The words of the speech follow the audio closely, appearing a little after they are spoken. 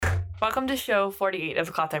Welcome to show 48 of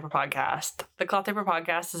the Cloth Diaper Podcast. The Cloth Diaper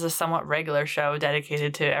Podcast is a somewhat regular show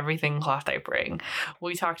dedicated to everything cloth diapering.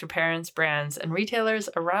 We talk to parents, brands, and retailers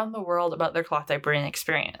around the world about their cloth diapering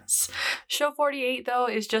experience. Show 48, though,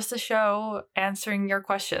 is just a show answering your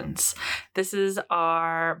questions. This is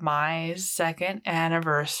my second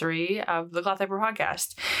anniversary of the Cloth Diaper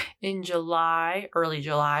Podcast. In early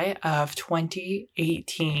July of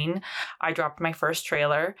 2018, I dropped my first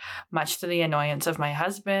trailer, much to the annoyance of my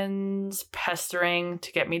husband, pestering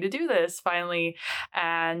to get me to do this finally.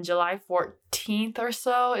 And July 14th or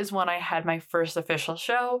so is when I had my first official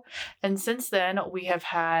show. And since then, we have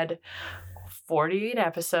had 48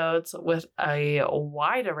 episodes with a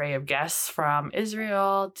wide array of guests from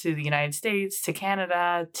Israel to the United States to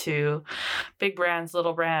Canada to big brands,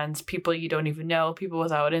 little brands, people you don't even know, people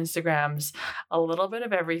without Instagrams, a little bit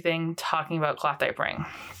of everything talking about cloth diapering.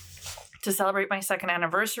 To celebrate my second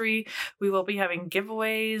anniversary, we will be having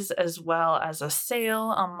giveaways as well as a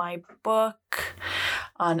sale on my book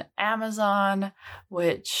on Amazon,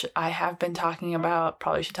 which I have been talking about,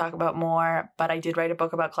 probably should talk about more, but I did write a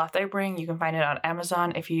book about cloth diapering. You can find it on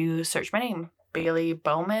Amazon if you search my name, Bailey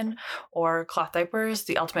Bowman, or Cloth Diapers,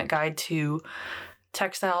 The Ultimate Guide to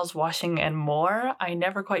Textiles, Washing, and More. I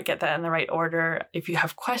never quite get that in the right order. If you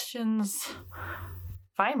have questions,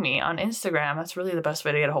 find me on Instagram. That's really the best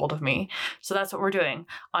way to get a hold of me. So that's what we're doing.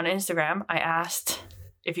 On Instagram, I asked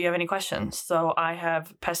if you have any questions. So I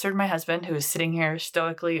have pestered my husband, who is sitting here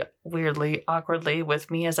stoically, weirdly, awkwardly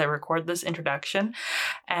with me as I record this introduction.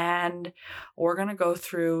 And we're going to go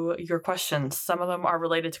through your questions. Some of them are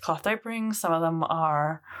related to cloth diapering. Some of them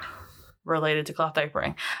are related to cloth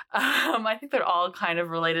diapering. I think they're all kind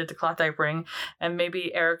of related to cloth diapering, and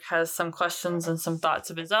maybe Eric has some questions and some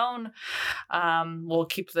thoughts of his own. We'll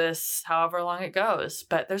keep this however long it goes,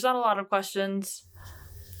 but there's not a lot of questions.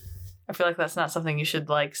 I feel like that's not something you should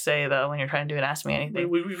say though when you're trying to do an Ask Me Anything.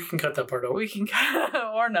 We can cut that part out. We can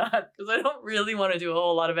or not, because I don't really want to do a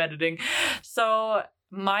whole lot of editing. So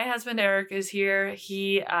my husband Eric is here.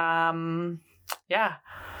 He Hi.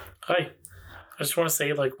 I just want to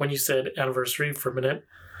say, when you said anniversary for a minute,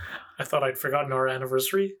 I thought I'd forgotten our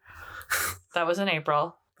anniversary. That was in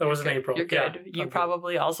April. In April. You're good. You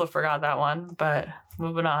probably also forgot that one, but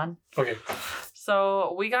moving on. Okay.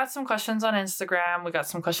 So we got some questions on Instagram. We got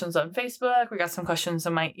some questions on Facebook. We got some questions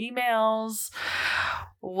in my emails.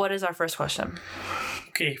 What is our first question?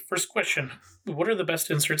 Okay, first question. What are the best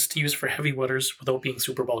inserts to use for heavy wetters without being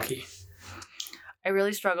super bulky? I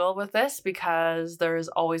really struggle with this because there's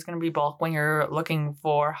always going to be bulk when you're looking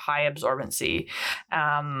for high absorbency.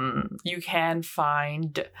 You can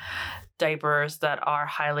find diapers that are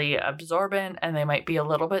highly absorbent and they might be a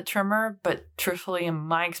little bit trimmer, but truthfully, in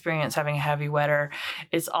my experience having a heavy wetter,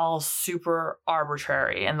 it's all super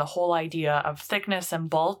arbitrary. And the whole idea of thickness and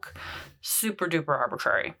bulk, super duper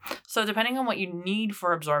arbitrary. So depending on what you need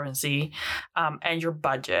for absorbency and your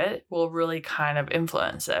budget will really kind of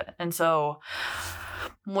influence it. And so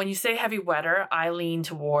when you say heavy wetter, I lean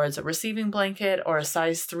towards a receiving blanket or a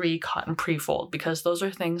size 3 cotton pre-fold, because those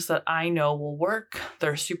are things that I know will work.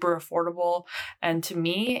 They're super affordable. And to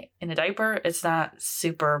me, in a diaper, it's not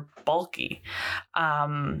super bulky.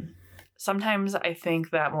 Sometimes I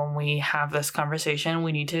think that when we have this conversation,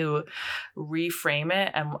 we need to reframe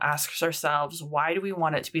it and ask ourselves, why do we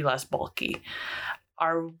want it to be less bulky?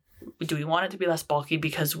 Do we want it to be less bulky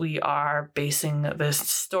because we are basing this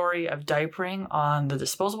story of diapering on the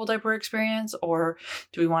disposable diaper experience, or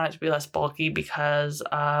do we want it to be less bulky because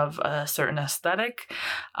of a certain aesthetic?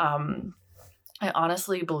 I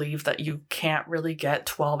honestly believe that you can't really get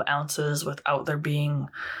 12 ounces without there being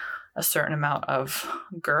a certain amount of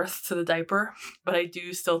girth to the diaper, but I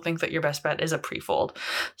do still think that your best bet is a pre-fold.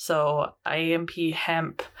 So IMP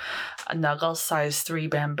hemp, a Nuggles size 3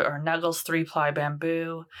 bamboo, or Nuggles 3-ply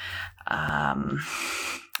bamboo,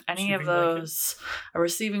 any of those, a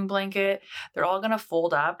receiving blanket, they're all going to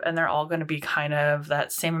fold up and they're all going to be kind of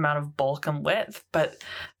that same amount of bulk and width, but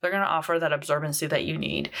they're going to offer that absorbency that you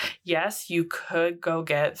need. Yes, you could go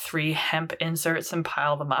get 3 hemp inserts and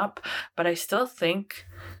pile them up, but I still think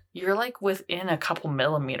you're within a couple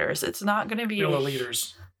millimeters. It's not going to be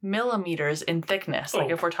millimeters in thickness.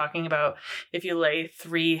 If we're talking about if you lay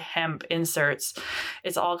 3 hemp inserts,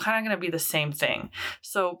 it's all kind of going to be the same thing.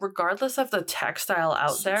 So regardless of the textile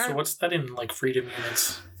out there. So what's that in freedom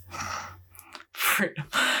units?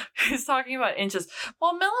 He's talking about inches.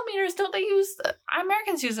 Well, millimeters, don't they use...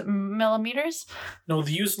 Americans use millimeters. No,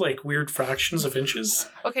 they use weird fractions of inches.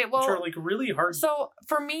 Okay, well... Which are really hard. So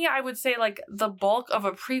for me, I would say the bulk of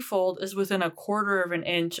a pre-fold is within 1/4 of an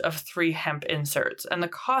inch of 3 hemp inserts. And the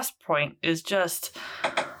cost point is just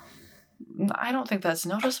I don't think that's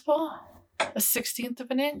noticeable. A 1/16 of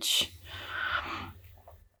an inch.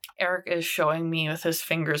 Eric is showing me with his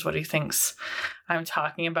fingers what he thinks I'm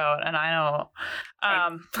talking about, and I don't.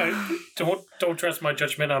 I don't trust my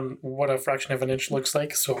judgment on what a fraction of an inch looks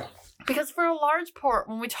like. So, because for a large port,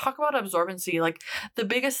 when we talk about absorbency, like the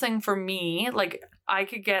biggest thing for me, like I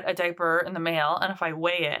could get a diaper in the mail, and if I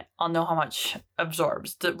weigh it, I'll know how much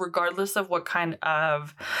absorbs, regardless of what kind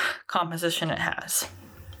of composition it has.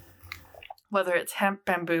 Whether it's hemp,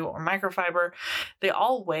 bamboo, or microfiber, they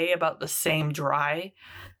all weigh about the same dry.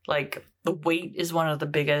 Like the weight is one of the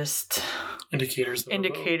biggest indicators of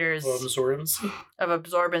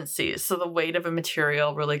absorbency. So the weight of a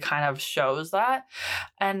material really kind of shows that.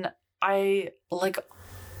 And and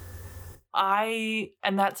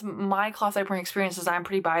that's my cloth diapering experience, is I'm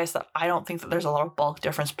pretty biased that I don't think that there's a lot of bulk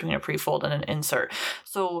difference between a pre-fold and an insert.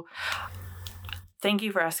 So thank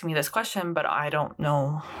you for asking me this question, but I don't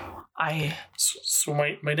know. So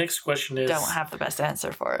my next question is, don't have the best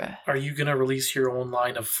answer for it. Are you going to release your own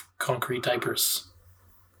line of concrete diapers?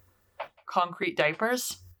 Concrete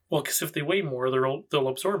diapers? Well, because if they weigh more, they'll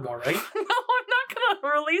absorb more, right? No, I'm not going to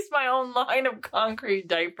release my own line of concrete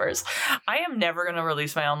diapers. I am never going to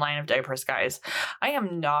release my own line of diapers, guys. I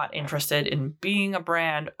am not interested in being a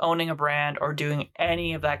brand, owning a brand, or doing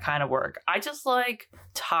any of that kind of work. I just like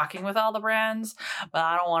talking with all the brands, but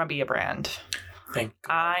I don't want to be a brand. Thank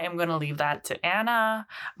God. I am going to leave that to Anna.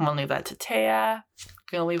 I'm going to leave that to Taya. I'm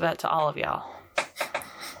going to leave that to all of y'all.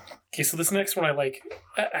 Okay, so this next one I like.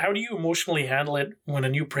 How do you emotionally handle it when a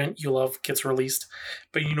new print you love gets released,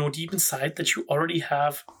 but you know deep inside that you already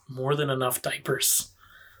have more than enough diapers?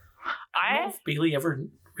 I don't know if Bailey ever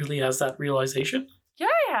really has that realization. Yeah,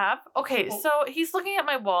 I have. Okay, so he's looking at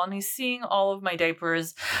my wall and he's seeing all of my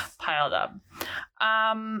diapers piled up.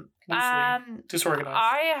 Disorganized.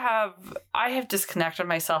 I have disconnected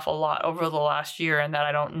myself a lot over the last year, and that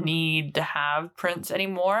I don't need to have prints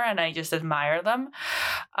anymore, and I just admire them.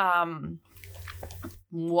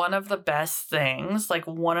 One of the best things, like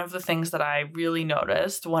one of the things that I really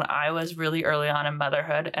noticed when I was really early on in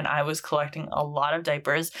motherhood and I was collecting a lot of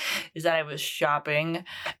diapers, is that I was shopping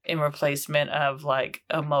in replacement of like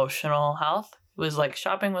emotional health. It was like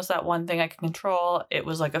shopping was that one thing I could control. It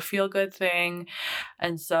was like a feel-good thing.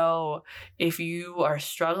 And so if you are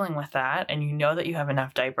struggling with that and you know that you have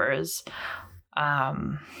enough diapers,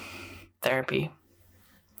 therapy.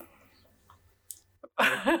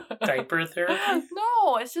 Diaper therapy?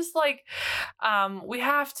 No, it's just like we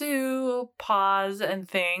have to pause and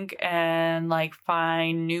think and like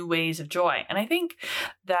find new ways of joy. And I think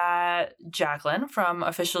that Jacqueline from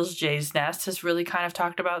Officials Jay's Nest has really kind of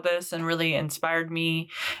talked about this and really inspired me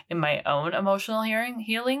in my own emotional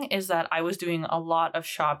healing, is that I was doing a lot of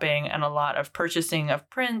shopping and a lot of purchasing of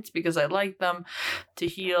prints because I liked them to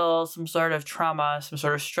heal some sort of trauma, some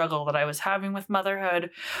sort of struggle that I was having with motherhood,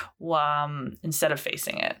 instead of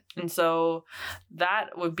facing it. And so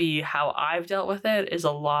that would be how I've dealt with it, is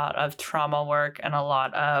a lot of trauma work and a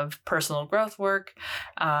lot of personal growth work.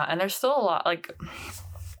 And there's still a lot, like,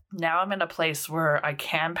 now I'm in a place where I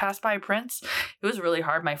can pass by prints. It was really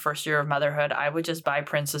hard my first year of motherhood. I would just buy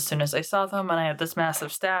prints as soon as I saw them, and I had this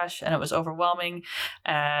massive stash, and it was overwhelming,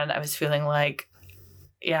 and I was feeling like,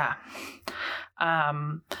 yeah.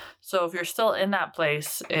 So if you're still in that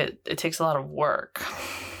place, it takes a lot of work.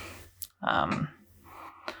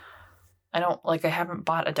 I haven't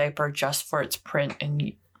bought a diaper just for its print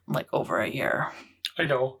in like over a year. I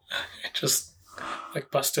know. Just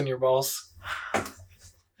like busting your balls.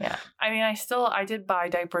 Yeah. I mean, I did buy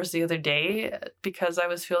diapers the other day because I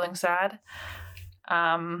was feeling sad.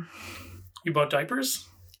 You bought diapers?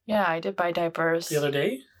 Yeah, I did buy diapers. The other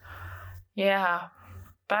day? Yeah.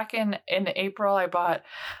 Back in April, I bought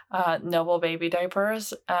Noble baby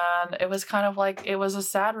diapers, and it was kind of like, it was a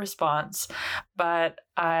sad response, but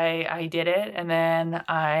I did it, and then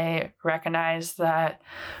I recognized that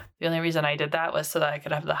the only reason I did that was so that I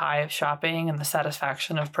could have the high of shopping and the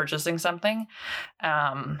satisfaction of purchasing something.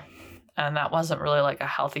 And that wasn't really like a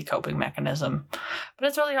healthy coping mechanism. But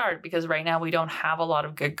it's really hard because right now we don't have a lot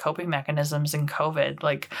of good coping mechanisms in COVID.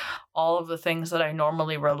 Like, all of the things that I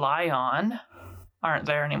normally rely on aren't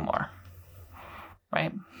there anymore.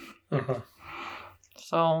 Right? Mm-hmm.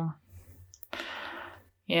 So,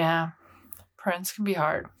 yeah, prints can be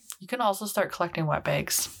hard. You can also start collecting wet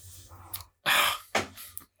bags.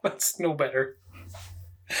 That's no better.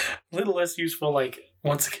 A little less useful, like,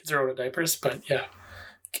 once the kids are out of diapers, but yeah.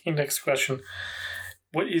 Okay, next question.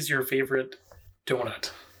 What is your favorite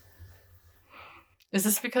donut? Is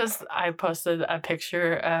this because I posted a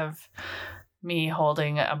picture of me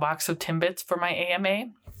holding a box of Timbits for my AMA?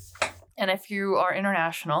 And if you are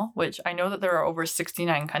international, which I know that there are over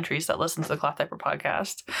 69 countries that listen to the Cloth Diaper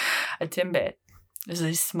podcast, a Timbit is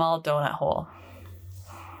a small donut hole.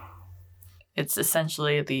 It's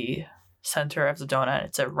essentially the center of the donut.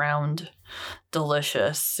 It's a round,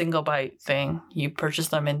 delicious, single bite thing. You purchase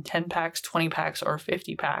them in 10 packs, 20 packs, or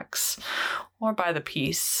 50 packs, or by the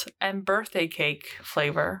piece. And birthday cake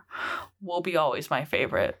flavor will be always my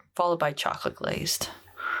favorite, followed by chocolate glazed.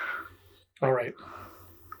 All right.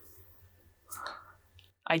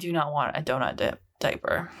 I do not want a donut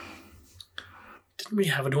diaper. Didn't we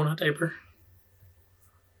have a donut diaper?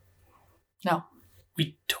 No.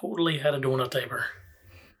 We totally had a donut diaper.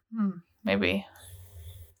 Maybe.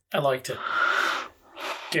 I liked it.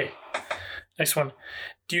 Okay. Next one.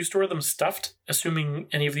 Do you store them stuffed, assuming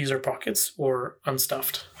any of these are pockets, or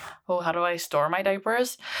unstuffed? Oh, how do I store my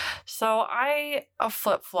diapers? So I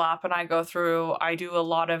flip-flop and I do a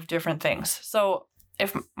lot of different things. So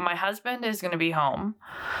if my husband is going to be home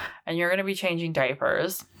and you're going to be changing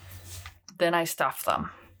diapers, then I stuff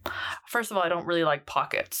them. First of all, I don't really like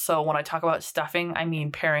pockets. So when I talk about stuffing, I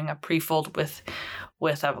mean pairing a pre-fold with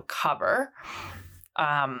a cover.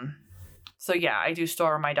 So yeah, I do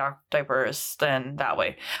store my diapers then that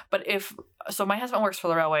way. But so my husband works for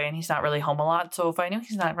the railway and he's not really home a lot. So if I knew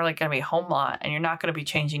he's not really going to be home a lot and you're not going to be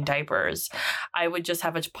changing diapers, I would just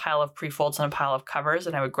have a pile of pre-folds and a pile of covers,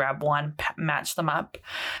 and I would grab one, match them up,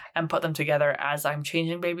 and put them together as I'm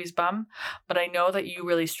changing baby's bum. But I know that you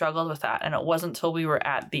really struggled with that, and it wasn't until we were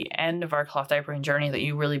at the end of our cloth diapering journey that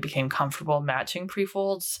you really became comfortable matching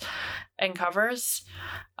pre-folds and covers,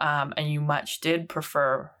 and you much did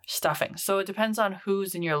prefer stuffing. So it depends on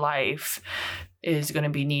who's in your life is going to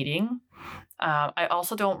be needing. I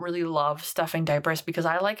also don't really love stuffing diapers because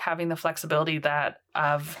I like having the flexibility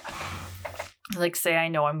like, say I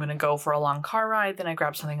know I'm going to go for a long car ride, then I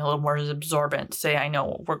grab something a little more absorbent. Say I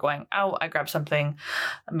know we're going out, I grab something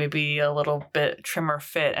maybe a little bit trimmer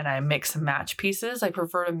fit and I mix and match pieces. I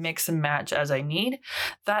prefer to mix and match as I need.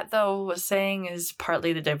 That, though, saying is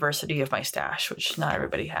partly the diversity of my stash, which not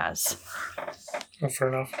everybody has. Well, fair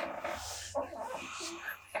enough.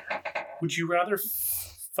 Would you rather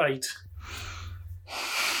fight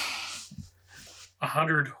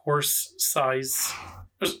 100 horse size...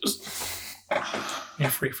 Let me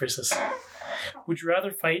rephrase this. Would you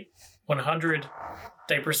rather fight 100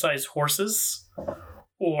 diaper-sized horses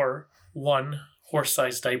or one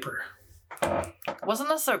horse-sized diaper? Wasn't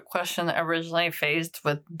this a question that originally phased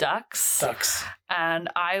with ducks? Ducks. And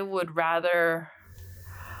I would rather...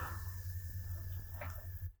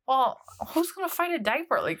 Well, who's going to fight a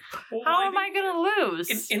diaper? Like, how am I going to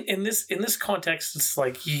lose? In this context, it's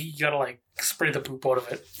like you got to like spray the poop out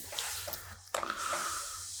of it.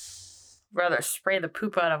 Rather spray the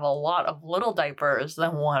poop out of a lot of little diapers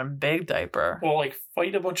than one big diaper. Well, like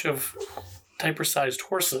fight a bunch of diaper-sized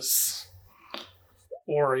horses,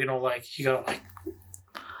 or like you gotta like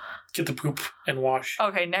get the poop and wash.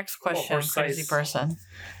 Okay, next question, crazy person.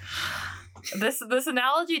 This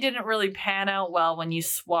analogy didn't really pan out well when you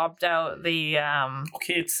swapped out the.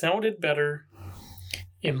 Okay, it sounded better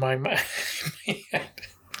in my mind.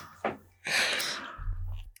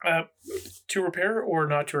 To repair or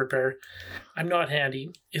not to repair? I'm not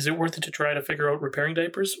handy. Is it worth it to try to figure out repairing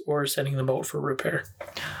diapers or sending them out for repair?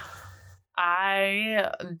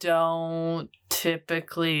 I don't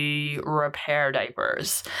typically repair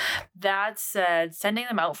diapers. That said, sending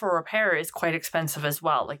them out for repair is quite expensive as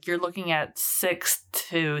well. Like, you're looking at $6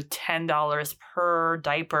 to $10 per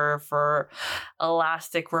diaper for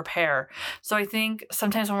elastic repair. So I think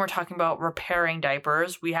sometimes when we're talking about repairing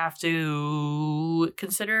diapers, we have to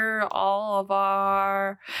consider all of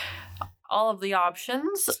the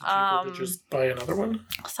options. Is it cheaper to just buy another one?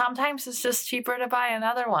 Sometimes it's just cheaper to buy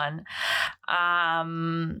another one.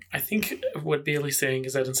 I think what Bailey's saying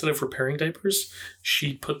is that instead of repairing diapers,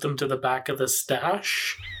 she put them to the back of the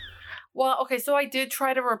stash. Well, okay, so I did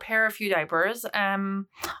try to repair a few diapers.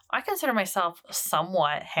 I consider myself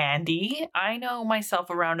somewhat handy. I know myself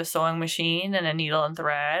around a sewing machine and a needle and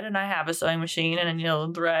thread, and I have a sewing machine and a needle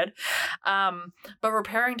and thread. But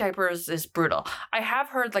repairing diapers is brutal. I have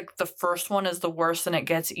heard like the first one is the worst and it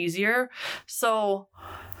gets easier. So...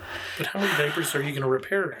 But how many diapers are you going to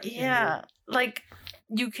repair? Yeah, like...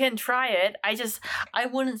 You can try it. I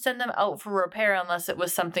wouldn't send them out for repair unless it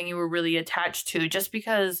was something you were really attached to, just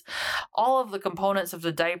because all of the components of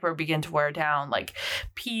the diaper begin to wear down. Like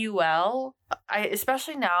PUL,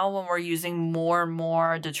 especially now when we're using more and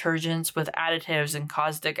more detergents with additives and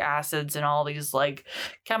caustic acids and all these like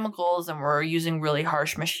chemicals, and we're using really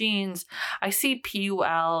harsh machines, I see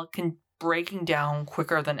PUL can breaking down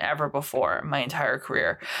quicker than ever before my entire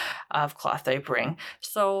career of cloth diapering.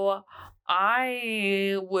 So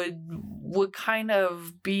I would kind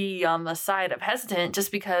of be on the side of hesitant,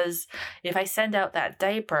 just because if I send out that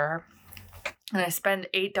diaper and I spend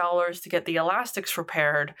 $8 to get the elastics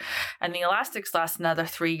repaired, and the elastics last another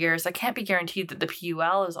 3 years, I can't be guaranteed that the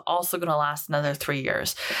PUL is also going to last another 3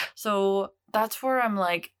 years. So that's where I'm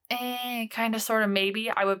like, kind of, sort of, maybe.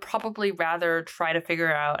 I would probably rather try to figure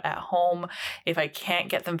it out at home. If I can't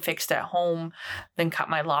get them fixed at home, then cut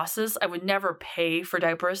my losses. I would never pay for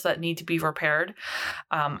diapers that need to be repaired.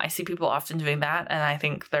 I see people often doing that, and I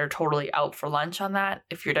think they're totally out for lunch on that.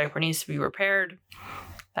 If your diaper needs to be repaired,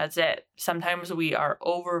 that's it. Sometimes we are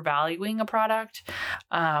overvaluing a product,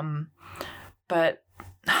 but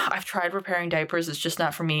I've tried repairing diapers. It's just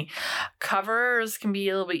not for me. Covers can be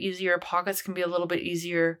a little bit easier. Pockets can be a little bit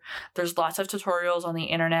easier. There's lots of tutorials on the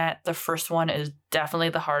internet. The first one is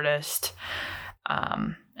definitely the hardest,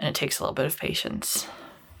 and it takes a little bit of patience.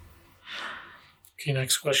 Okay,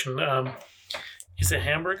 next question. Is a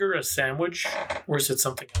hamburger a sandwich, or is it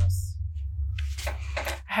something else? A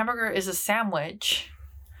hamburger is a sandwich.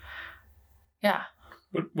 Yeah.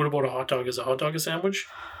 What about a hot dog? Is a hot dog a sandwich?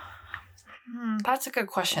 That's a good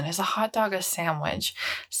question. Is a hot dog a sandwich?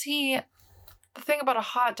 See, the thing about a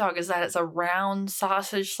hot dog is that it's a round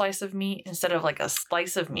sausage slice of meat instead of like a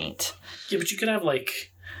slice of meat. Yeah, but you could have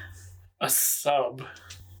like a sub,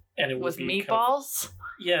 and it would with be meatballs.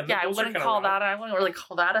 I wouldn't call that. I wouldn't really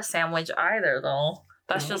call that a sandwich either, though.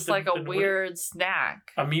 That's just like a weird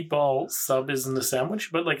snack. A meatball sub isn't a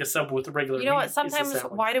sandwich, but like a sub with a regular meat. You know what? Sometimes,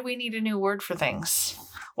 why do we need a new word for things?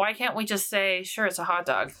 Why can't we just say, sure, it's a hot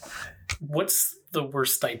dog? What's the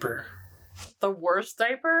worst diaper? The worst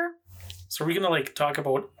diaper? So are we going to like talk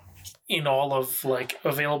about in all of like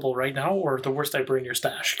available right now, or the worst diaper in your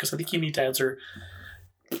stash? Because I think you need to answer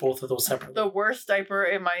both of those separately. The worst diaper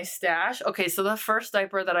in my stash? Okay, so the first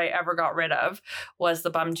diaper that I ever got rid of was the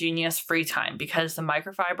Bum Genius Free Time, because the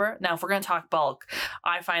microfiber, now if we're going to talk bulk,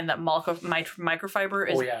 I find that microfiber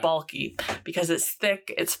is bulky because it's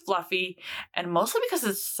thick, it's fluffy, and mostly because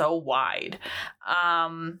it's so wide.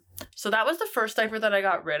 So that was the first diaper that I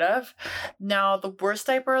got rid of. Now, the worst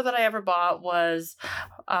diaper that I ever bought was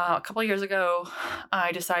a couple of years ago.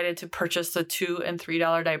 I decided to purchase the $2 and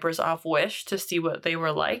 $3 diapers off Wish to see what they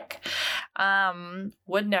were like.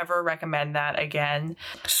 Would never recommend that again.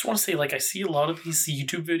 I just want to say, like, I see a lot of these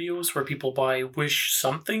YouTube videos where people buy Wish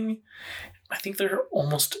something. I think they're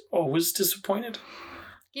almost always disappointed.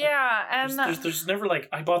 Yeah, and there's never like,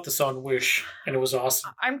 I bought this on Wish and it was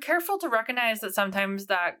awesome. I'm careful to recognize that sometimes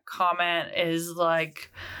that comment is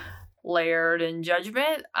like layered in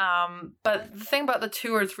judgment. But the thing about the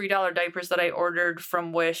 $2 or $3 diapers that I ordered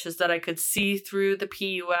from Wish is that I could see through the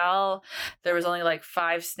PUL. There was only like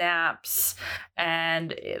 5 snaps,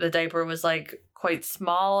 and the diaper was like quite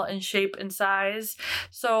small in shape and size.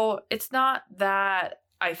 So it's not that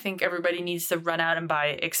I think everybody needs to run out and buy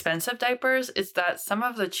expensive diapers. It's that some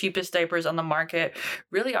of the cheapest diapers on the market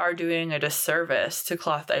really are doing a disservice to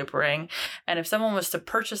cloth diapering. And if someone was to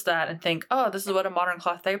purchase that and think, oh, this is what a modern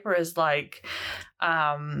cloth diaper is like,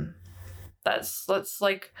 that's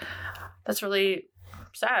really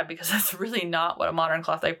sad, because that's really not what a modern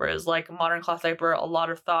cloth diaper is like. A modern cloth diaper, a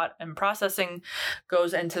lot of thought and processing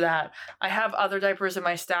goes into that. I have other diapers in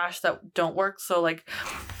my stash that don't work. So like,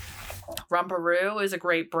 Rumparoo is a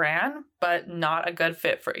great brand, but not a good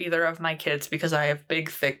fit for either of my kids because I have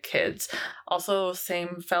big, thick kids. Also,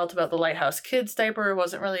 same felt about the Lighthouse Kids diaper. It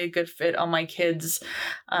wasn't really a good fit on my kids.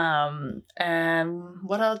 And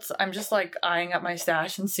what else? I'm just like eyeing up my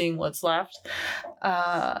stash and seeing what's left.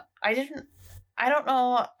 I don't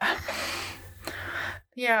know.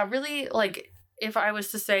 Yeah, really, like, if I was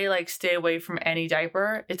to say, like, stay away from any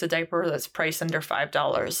diaper, it's a diaper that's priced under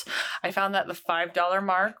 $5. I found that the $5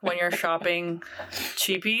 mark when you're shopping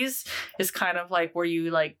cheapies is kind of like where you,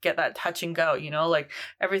 like, get that touch and go, you know? Like,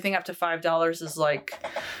 everything up to $5 is like,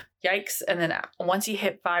 yikes. And then once you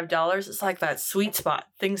hit $5, it's like that sweet spot.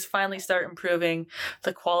 Things finally start improving.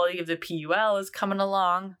 The quality of the PUL is coming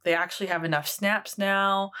along. They actually have enough snaps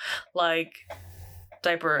now. Like,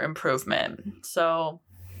 diaper improvement. So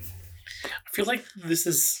I feel like this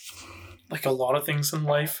is like a lot of things in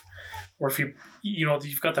life, where if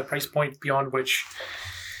you've got that price point beyond which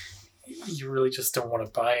you really just don't want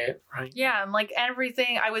to buy it, right? Yeah, and like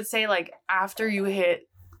everything, I would say, like, after you hit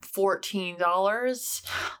 $14,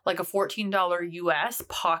 like a $14 US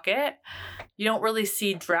pocket, you don't really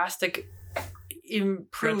see drastic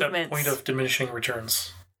improvements. You're at that point of diminishing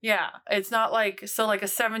returns. Yeah, it's not like, so like a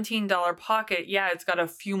 $17 pocket, yeah, it's got a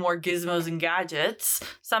few more gizmos and gadgets.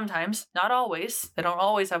 Sometimes, not always. They don't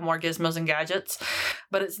always have more gizmos and gadgets,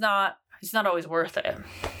 but it's not always worth it.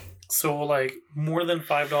 So like more than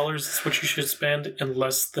 $5 is what you should spend and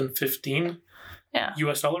less than 15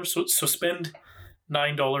 US dollars. So spend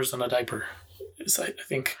 $9 on a diaper. I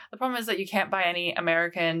think the problem is that you can't buy any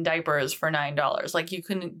American diapers for $9. Like you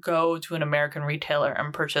couldn't go to an American retailer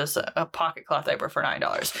and purchase a pocket cloth diaper for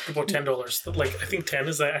 $9. About $10. Like I think 10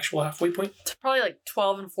 is the actual halfway point. It's probably like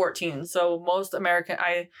 12 and 14. So most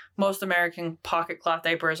American pocket cloth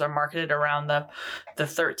diapers are marketed around the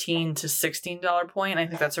 $13 to $16 point. I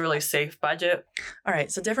think that's a really safe budget. All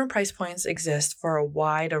right, so different price points exist for a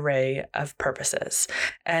wide array of purposes.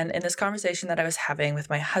 And in this conversation that I was having with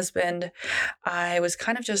my husband, I was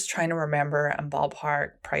kind of just trying to remember and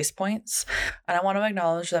ballpark price points. And I want to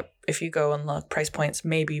acknowledge that if you go and look, price points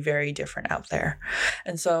may be very different out there.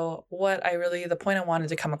 And so the point I wanted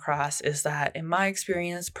to come across is that in my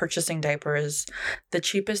experience purchasing diapers, the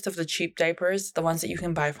cheapest of the cheap diapers, the ones that you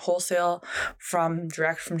can buy wholesale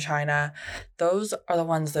direct from China, those are the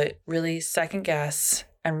ones that really second guess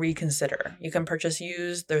and reconsider. You can purchase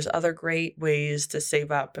used. There's other great ways to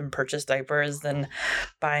save up and purchase diapers than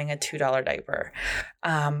buying a $2 diaper.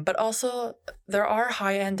 But also, there are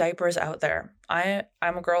high-end diapers out there.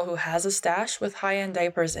 I'm a girl who has a stash with high-end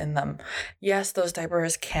diapers in them. Yes, those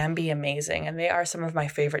diapers can be amazing, and they are some of my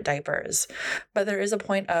favorite diapers. But there is a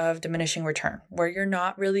point of diminishing return where you're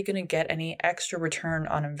not really going to get any extra return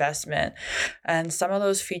on investment. And some of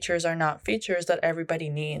those features are not features that everybody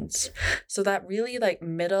needs. So that really like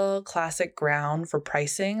middle classic ground for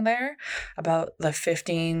pricing there, about the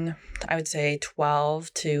 15, I would say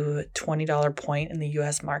 $12 to $20 point in the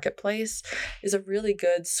US marketplace, is a really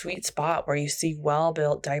good sweet spot where you see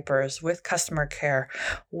well-built diapers with customer care,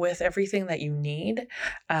 with everything that you need.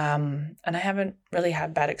 And I haven't really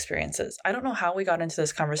had bad experiences. I don't know how we got into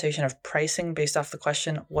this conversation of pricing based off the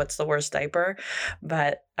question, what's the worst diaper?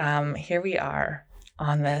 But here we are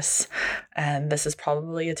on this, and this is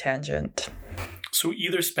probably a tangent. So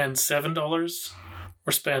either spend $7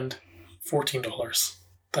 or spend $14.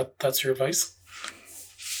 That's your advice?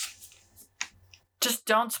 Just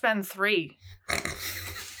don't spend $3.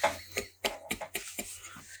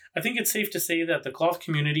 I think it's safe to say that the cloth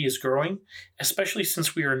community is growing, especially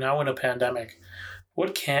since we are now in a pandemic.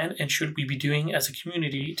 What can and should we be doing as a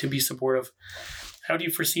community to be supportive? How do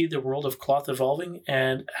you foresee the world of cloth evolving,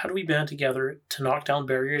 and how do we band together to knock down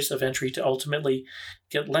barriers of entry to ultimately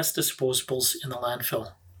get less disposables in the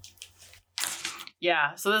landfill?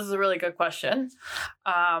 Yeah, so this is a really good question.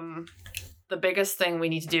 The biggest thing we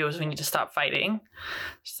need to do is we need to stop fighting.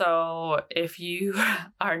 So if you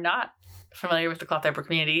are not familiar with the cloth diaper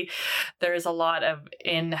community, there is a lot of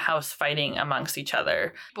in-house fighting amongst each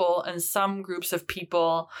other. People and some groups of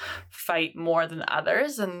people fight more than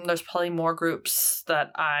others, and there's probably more groups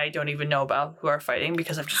that I don't even know about who are fighting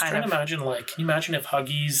because I've kind of imagine, like, can you imagine if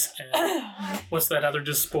Huggies and what's that other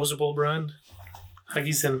disposable brand?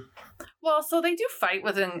 Huggies and well, so they do fight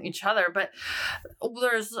within each other, but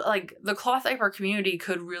there's like the cloth diaper community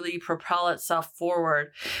could really propel itself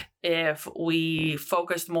forward if we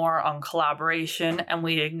focused more on collaboration and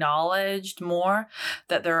we acknowledged more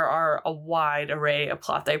that there are a wide array of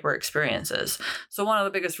cloth diaper experiences. So one of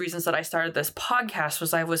the biggest reasons that I started this podcast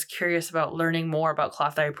was I was curious about learning more about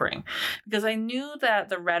cloth diapering, because I knew that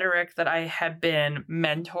the rhetoric that I had been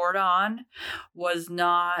mentored on was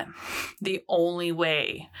not the only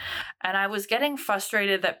way. And I was getting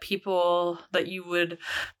frustrated that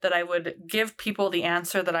I would give people the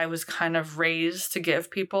answer that I was kind of raised to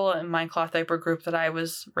give people in my cloth diaper group that I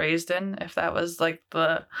was raised in, if that was like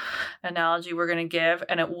the analogy we're going to give,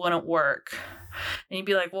 and it wouldn't work. And you'd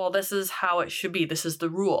be like, well, this is how it should be. This is the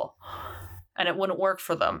rule. And it wouldn't work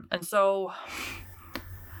for them. And so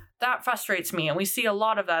that frustrates me. And we see a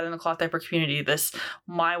lot of that in the cloth diaper community, this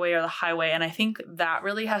my way or the highway. And I think that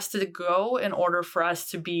really has to go in order for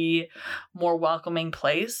us to be more welcoming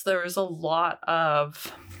place. There is a lot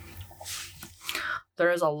of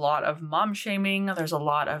mom shaming. There's a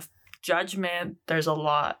lot of judgment. There's a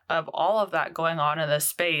lot of all of that going on in this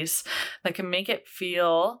space that can make it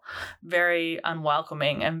feel very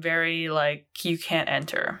unwelcoming and very like you can't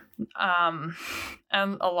enter. And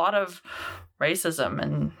a lot of racism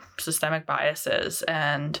and systemic biases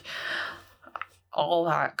and all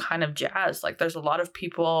that kind of jazz. Like there's a lot of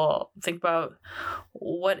people think about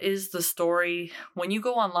what is the story. When you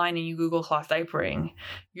go online and you Google cloth diapering,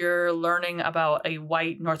 you're learning about a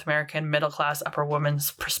white North American middle-class upper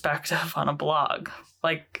woman's perspective on a blog.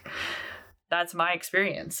 Like, that's my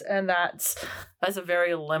experience, and that's a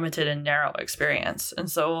very limited and narrow experience.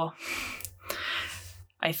 And so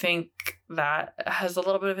I think that has a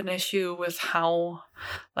little bit of an issue with how,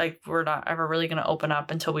 like, we're not ever really going to open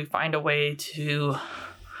up until we find a way to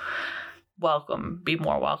be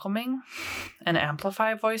more welcoming and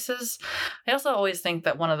amplify voices. I also always think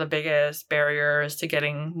that one of the biggest barriers to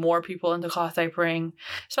getting more people into cloth diapering,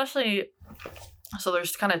 especially, so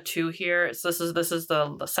there's kind of two here. So this is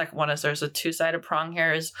the second one, is there's a two-sided prong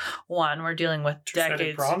here. Is one, we're dealing with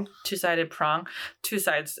decades. Two-sided prong. Two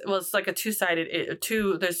sides. Well, it's like a two-sided,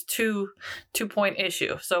 there's two-point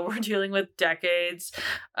issue. So we're dealing with decades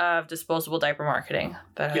of disposable diaper marketing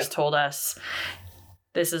that has told us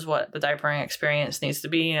this is what the diapering experience needs to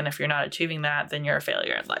be, and if you're not achieving that, then you're a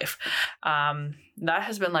failure in life. That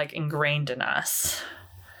has been like ingrained in us.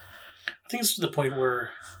 I think it's to the point where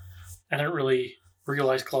I didn't really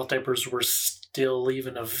realize cloth diapers were still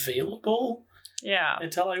even available. Yeah.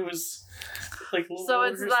 Until I was like a little so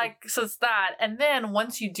older. it's that. And then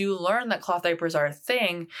once you do learn that cloth diapers are a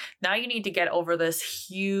thing, now you need to get over this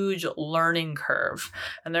huge learning curve.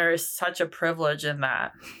 And there is such a privilege in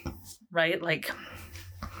that, right? Like,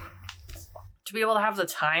 to be able to have the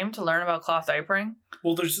time to learn about cloth diapering.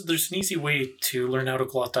 Well, there's an easy way to learn how to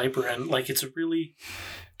cloth diaper, and like it's a really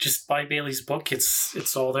just buy Bailey's book.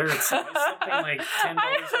 It's all there. It's something like $10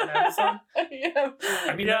 on Amazon. Yeah.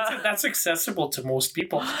 I mean, that's accessible to most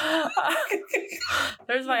people.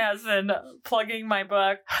 There's my husband plugging my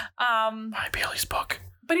book. Buy Bailey's book.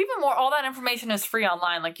 But even more, all that information is free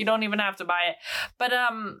online. Like, you don't even have to buy it. But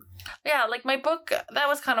yeah, like my book, that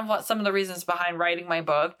was kind of what some of the reasons behind writing my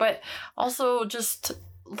book. But also just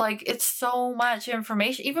like, it's so much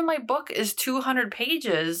information. Even my book is 200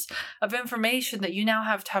 pages of information that you now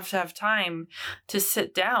have to have time to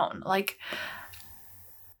sit down. Like,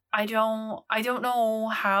 I don't know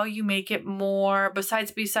how you make it more,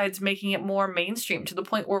 besides making it more mainstream to the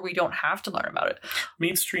point where we don't have to learn about it.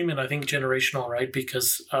 Mainstream, and I think generational, right?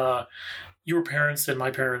 Because your parents and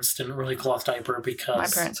my parents didn't really cloth diaper because... My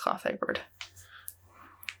parents cloth diapered.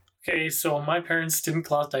 Okay, so my parents didn't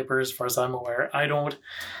cloth diaper as far as I'm aware. I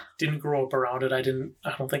didn't grow up around it. I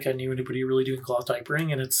don't think I knew anybody really doing cloth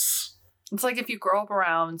diapering, and it's like if you grow up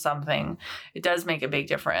around something, it does make a big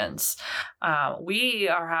difference. We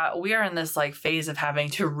are in this like phase of having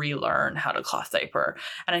to relearn how to cloth diaper,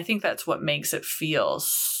 and I think that's what makes it feel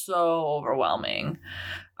so overwhelming.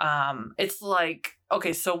 It's like,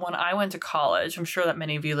 okay, so when I went to college, I'm sure that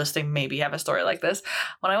many of you listening maybe have a story like this.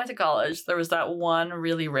 When I went to college, there was that one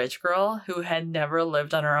really rich girl who had never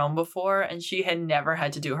lived on her own before, and she had never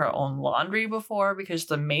had to do her own laundry before because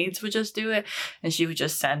the maids would just do it and she would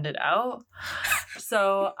just send it out.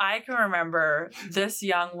 So I can remember this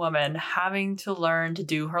young woman having to learn to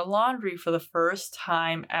do her laundry for the first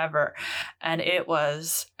time ever, and it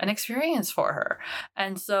was an experience for her.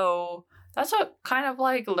 And so that's what kind of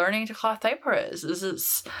like learning to cloth diaper is.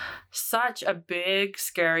 It's such a big,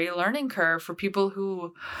 scary learning curve for people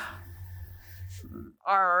who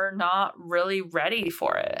are not really ready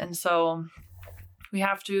for it. And so we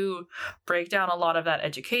have to break down a lot of that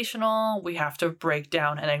educational. We have to break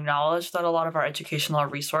down and acknowledge that a lot of our educational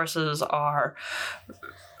resources are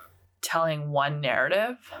telling one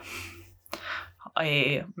narrative,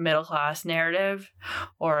 a middle-class narrative,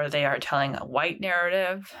 or they are telling a white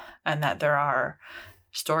narrative, and that there are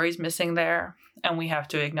stories missing there. And we have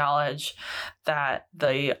to acknowledge that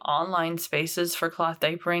the online spaces for cloth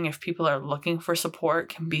diapering, if people are looking for support,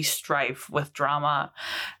 can be strife with drama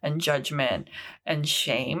and judgment and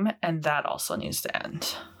shame, and that also needs to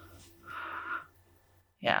end.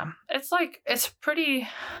 Yeah, it's like,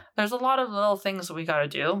 there's a lot of little things that we got to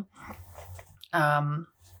do.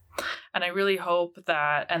 And I really hope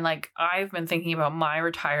that, and like, I've been thinking about my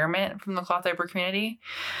retirement from the cloth diaper community,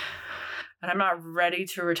 and I'm not ready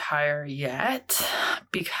to retire yet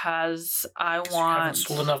because you haven't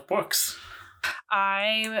sold enough books.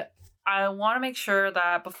 I want to make sure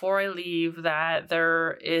that before I leave that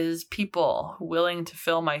there is people willing to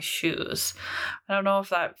fill my shoes. I don't know if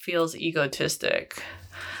that feels egotistic,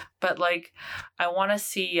 but like, I want to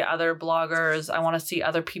see other bloggers. I want to see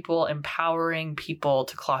other people empowering people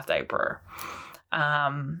to cloth diaper.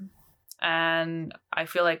 And I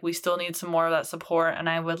feel like we still need some more of that support. And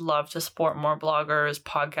I would love to support more bloggers,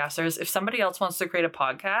 podcasters. If somebody else wants to create a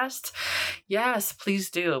podcast, yes,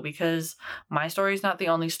 please do, because my story is not the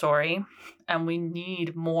only story. And we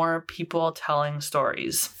need more people telling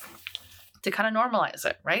stories to kind of normalize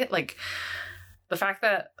it, right? Like, the fact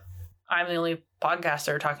that I'm the only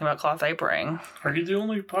podcaster talking about cloth diapering. Are you the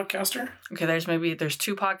only podcaster? Okay, there's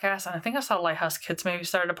 2 podcasts, and I think I saw Lighthouse Kids maybe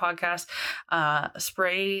started a podcast.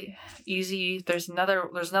 Spray Easy. There's another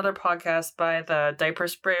podcast by the diaper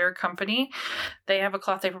sprayer company. They have a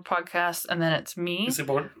cloth diaper podcast, and then it's me. Is it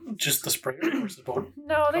about just the sprayer, or is it about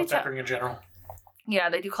No, cloth diapering in general? Yeah,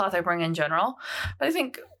 they do cloth diapering in general, but I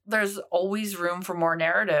think there's always room for more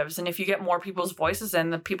narratives. And if you get more people's voices in,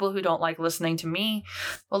 the people who don't like listening to me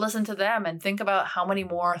will listen to them, and think about how many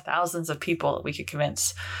more thousands of people that we could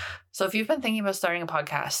convince. So if you've been thinking about starting a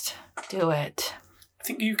podcast, do it. I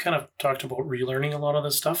think you kind of talked about relearning a lot of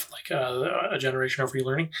this stuff, like a generation of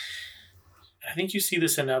relearning. I think you see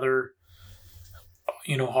this in other,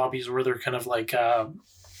 hobbies where they're kind of like a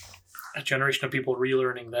generation of people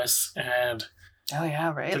relearning this, and oh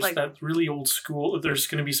yeah, right. There's that really old school. There's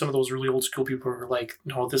going to be some of those really old school people who are like,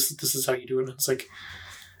 no, this is how you do it. And it's like,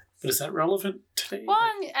 but is that relevant today? Well,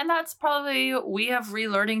 and that's probably, we have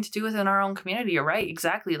relearning to do within our own community. You're right,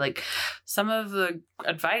 exactly. Like some of the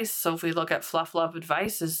advice. So if we look at Fluff Love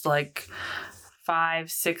advice, is like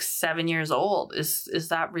 5, 6, 7 years old. Is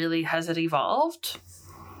that really, has it evolved?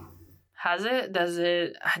 Has it?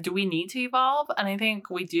 Do we need to evolve? And I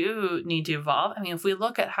think we do need to evolve. I mean, if we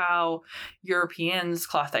look at how Europeans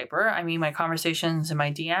cloth diaper, I mean, my conversations and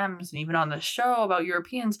my DMs and even on the show about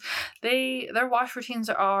Europeans, their wash routines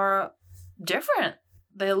are different.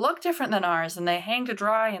 They look different than ours, and they hang to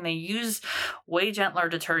dry, and they use way gentler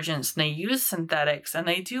detergents, and they use synthetics, and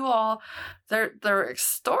they do all, their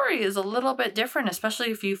story is a little bit different,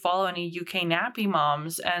 especially if you follow any UK nappy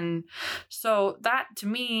moms. And so that to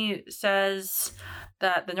me says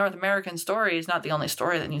that the North American story is not the only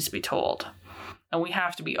story that needs to be told. And we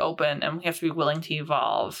have to be open, and we have to be willing to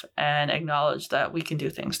evolve and acknowledge that we can do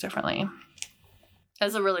things differently.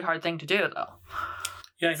 That's a really hard thing to do, though.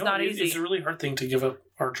 Yeah, I know. Not easy. It's a really hard thing to give up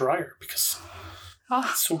our dryer because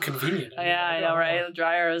it's so convenient. I know, right? The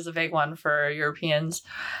dryer is a big one for Europeans.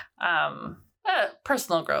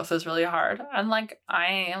 Personal growth is really hard. And like,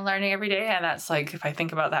 I am learning every day. And that's like, if I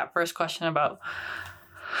think about that first question about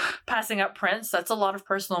passing up prints, that's a lot of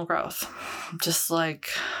personal growth. Just like,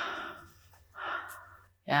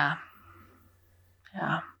 yeah.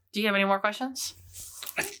 Do you have any more questions?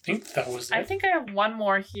 I think that was it. I think I have one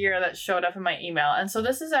more here that showed up in my email. And so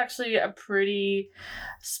this is actually a pretty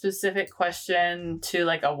specific question to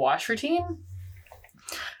like a wash routine.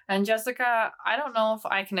 And Jessica, I don't know if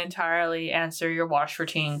I can entirely answer your wash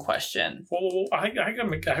routine question. Well, I gotta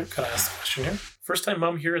ask the question here. First time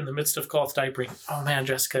mom here in the midst of cloth diapering. Oh man,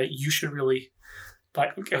 Jessica, you should really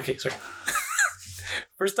buy. Okay, sorry.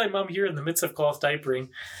 First time mom here in the midst of cloth diapering.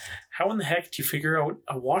 How in the heck do you figure out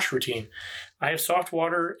a wash routine? I have soft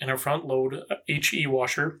water and a front load HE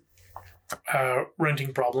washer,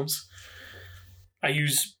 renting problems. I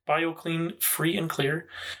use BioClean Free and Clear.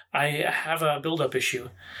 I have a buildup issue.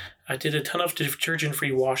 I did a ton of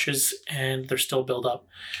detergent-free washes and they're still build up.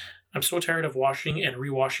 I'm so tired of washing and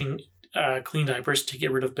rewashing clean diapers to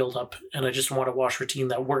get rid of buildup, and I just want a wash routine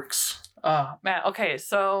that works. Oh, man. Okay,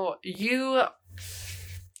 so you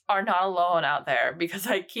are not alone out there, because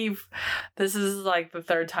this is like the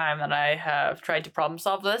third time that I have tried to problem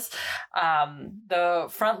solve this. The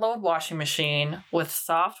front load washing machine with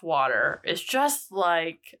soft water is just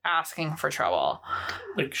like asking for trouble.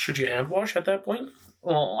 Like, should you hand wash at that point?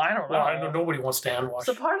 Well, I don't know. Well, I know nobody wants to hand wash.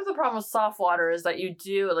 So part of the problem with soft water is that you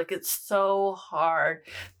do, like, it's so hard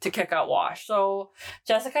to kick out wash. So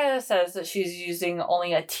Jessica says that she's using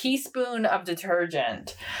only a teaspoon of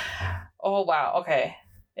detergent. Oh, wow. Okay.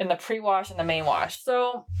 In the pre-wash and the main wash.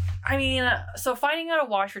 So, I mean, finding out a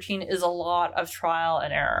wash routine is a lot of trial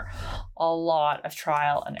and error.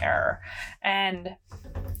 And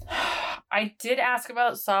I did ask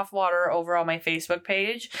about soft water over on my Facebook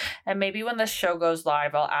page, and maybe when this show goes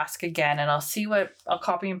live, I'll ask again, and I'll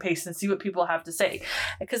copy and paste and see what people have to say.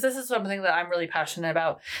 Because this is something that I'm really passionate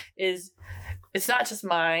about, is it's not just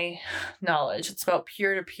my knowledge, it's about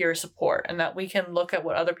peer-to-peer support, and that we can look at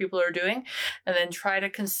what other people are doing and then try to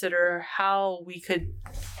consider how we could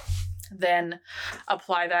then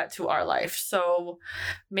apply that to our life. So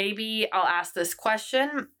maybe I'll ask this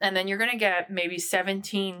question, and then you're going to get maybe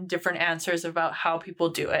 17 different answers about how people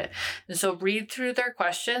do it. And so read through their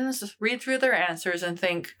questions, read through their answers, and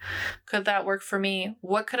think, could that work for me?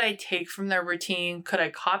 What could I take from their routine? Could I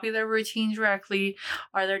copy their routine directly?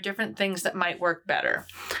 Are there different things that might work better?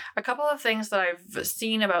 A couple of things that I've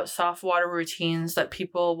seen about soft water routines that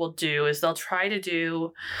people will do is they'll try to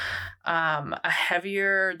do a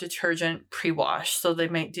heavier detergent pre-wash. So they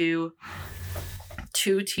might do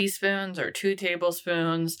 2 teaspoons or 2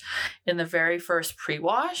 tablespoons in the very first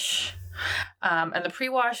pre-wash. And the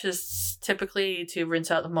pre-wash is typically to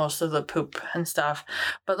rinse out most of the poop and stuff.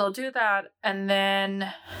 But they'll do that, and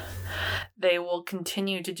then they will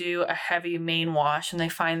continue to do a heavy main wash, and they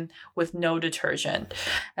find with no detergent.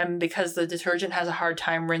 And because the detergent has a hard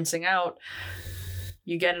time rinsing out,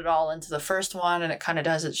 you get it all into the first one and it kind of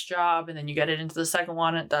does its job, and then you get it into the second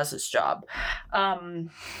one and it does its job.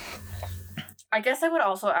 I guess I would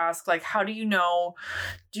also ask, like, how do you know,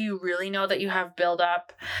 do you really know that you have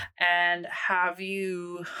buildup? And have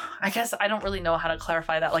you, I guess I don't really know how to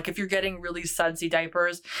clarify that. Like, if you're getting really sudsy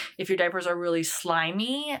diapers, if your diapers are really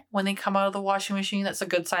slimy when they come out of the washing machine, that's a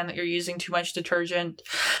good sign that you're using too much detergent.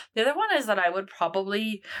 The other one is that I would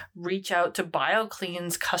probably reach out to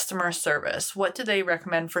BioClean's customer service. What do they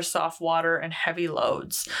recommend for soft water and heavy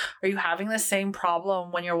loads? Are you having the same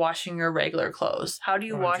problem when you're washing your regular clothes? How do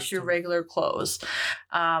you wash your regular clothes?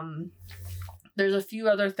 There's a few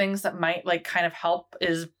other things that might like kind of help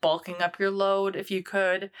is bulking up your load if you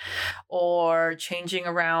could, or changing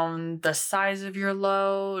around the size of your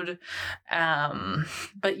load.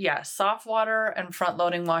 But yeah, soft water and front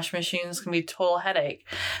loading wash machines can be a total headache,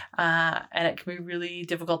 and it can be really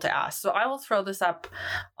difficult to ask. So I will throw this up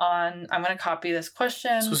on, I'm going to copy this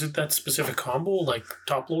question. So is it that specific combo, like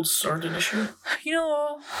top loads aren't an issue? You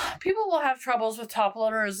know, people will have troubles with top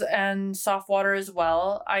loaders and soft water as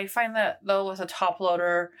well. I find that though with a top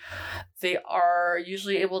loader, they are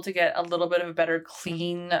usually able to get a little bit of a better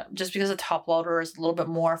clean just because a top loader is a little bit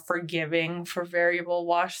more forgiving for variable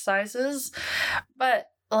wash sizes. But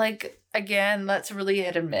like, again, that's really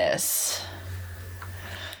hit and miss.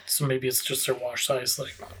 So maybe it's just their wash size,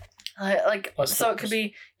 like so it could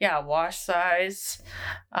be, yeah, wash size,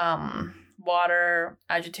 water,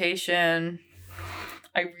 agitation.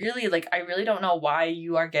 I really don't know why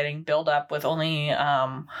you are getting buildup with only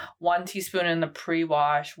 1 teaspoon in the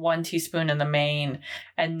pre-wash, 1 teaspoon in the main,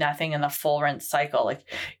 and nothing in the full rinse cycle. Like,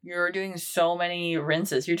 you're doing so many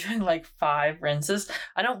rinses. You're doing like 5 rinses.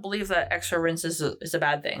 I don't believe that extra rinses is a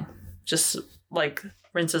bad thing. Just like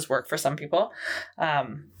rinses work for some people.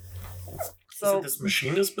 So this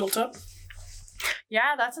machine is built up?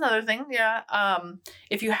 Yeah, that's another thing. Yeah.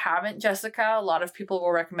 If you haven't, Jessica, a lot of people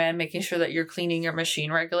will recommend making sure that you're cleaning your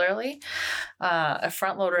machine regularly.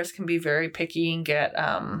 Front loaders can be very picky and get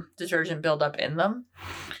detergent buildup in them.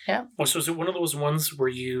 Yeah. Oh, so is it one of those ones where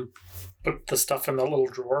you put the stuff in that little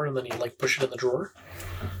drawer and then you like push it in the drawer?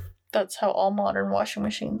 That's how all modern washing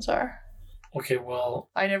machines are. Okay, well,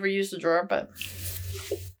 I never used the drawer, but...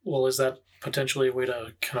 Well, is that potentially a way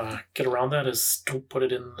to kind of get around that, is to put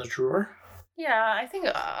it in the drawer? Yeah, I think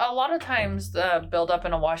a lot of times the buildup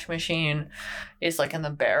in a washing machine is like in the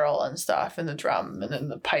barrel and stuff, in the drum, and in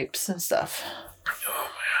the pipes and stuff. Oh,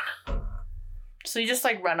 man. So you just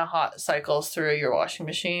like run a hot cycles through your washing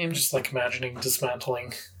machine. I'm just like imagining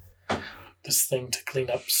dismantling this thing to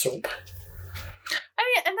clean up soap. I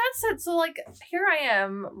mean, and that's it. So, like, here I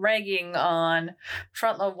am ragging on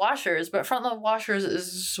front load washers, but front load washers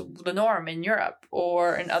is the norm in Europe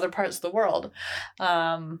or in other parts of the world.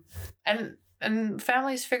 And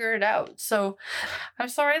families figure it out. So I'm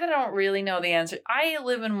sorry that I don't really know the answer. I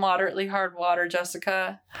live in moderately hard water,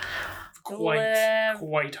 Jessica.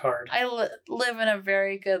 Quite hard. I live in a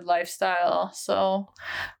very good lifestyle. So,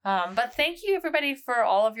 but thank you everybody for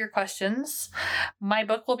all of your questions. My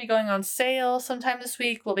book will be going on sale sometime this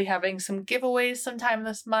week. We'll be having some giveaways sometime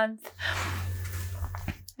this month.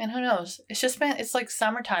 And who knows? It's like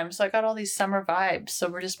summertime, so I got all these summer vibes. So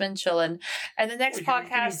we're just been chilling. And the next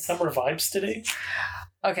podcast... Summer vibes today?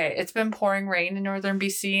 Okay, it's been pouring rain in northern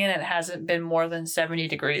BC, and it hasn't been more than 70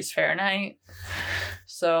 degrees Fahrenheit.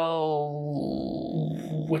 So...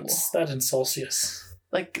 What's that in Celsius?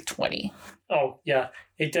 Like 20. Oh, yeah.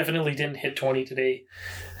 It definitely didn't hit 20 today.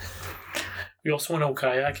 We also went out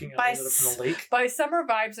kayaking and ended up in a lake. By summer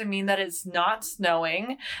vibes, I mean that it's not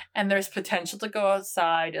snowing and there's potential to go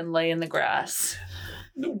outside and lay in the grass.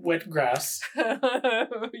 Wet grass.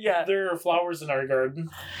 Yeah. There are flowers in our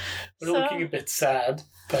garden. We're looking a bit sad,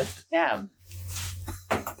 but... Yeah.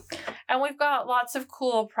 And we've got lots of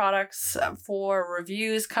cool products for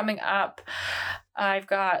reviews coming up. I've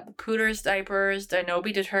got Pooters diapers,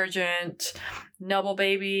 Dinobi detergent, Nubble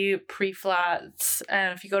Baby pre-flats,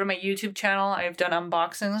 and if you go to my YouTube channel, I've done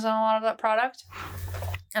unboxings on a lot of that product.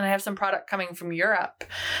 And I have some product coming from Europe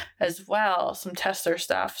as well, some tester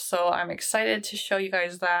stuff. So I'm excited to show you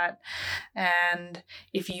guys that. And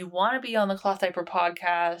if you want to be on the Cloth Diaper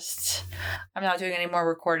podcast, I'm not doing any more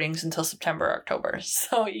recordings until September, October.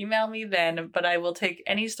 So email me then, but I will take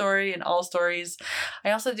any story and all stories.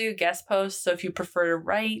 I also do guest posts. So if you prefer to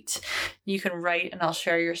write, you can write and I'll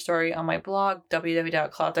share your story on my blog,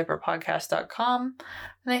 www.clothdiaperpodcast.com.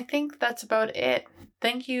 And I think that's about it.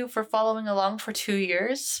 Thank you for following along for 2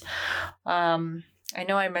 years. I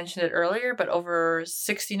know I mentioned it earlier, but over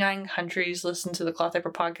 69 countries listen to the Cloth Diaper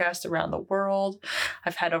podcast around the world.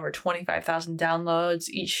 I've had over 25,000 downloads.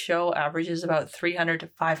 Each show averages about 300 to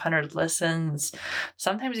 500 listens,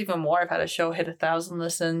 sometimes even more. I've had a show hit 1,000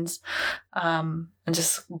 listens, and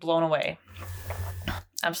just blown away.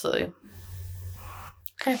 Absolutely.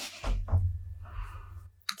 Okay.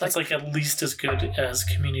 That's like at least as good as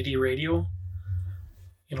community radio.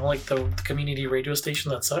 You know, like the community radio station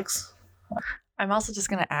that sucks. I'm also just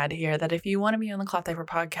going to add here that if you want to be on the Cloth Diaper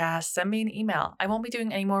podcast, send me an email. I won't be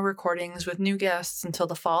doing any more recordings with new guests until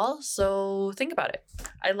the fall, so think about it.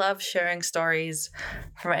 I love sharing stories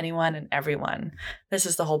from anyone and everyone. This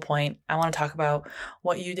is the whole point. I want to talk about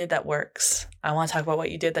what you did that works. I want to talk about what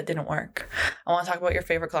you did that didn't work. I want to talk about your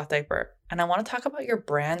favorite cloth diaper. And I want to talk about your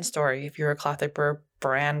brand story if you're a cloth diaper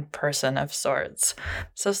brand person of sorts.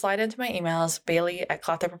 So slide into my emails,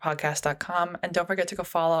 bailey@clothdiaperpodcast.com, and don't forget to go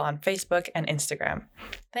follow on Facebook and Instagram.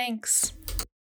 Thanks.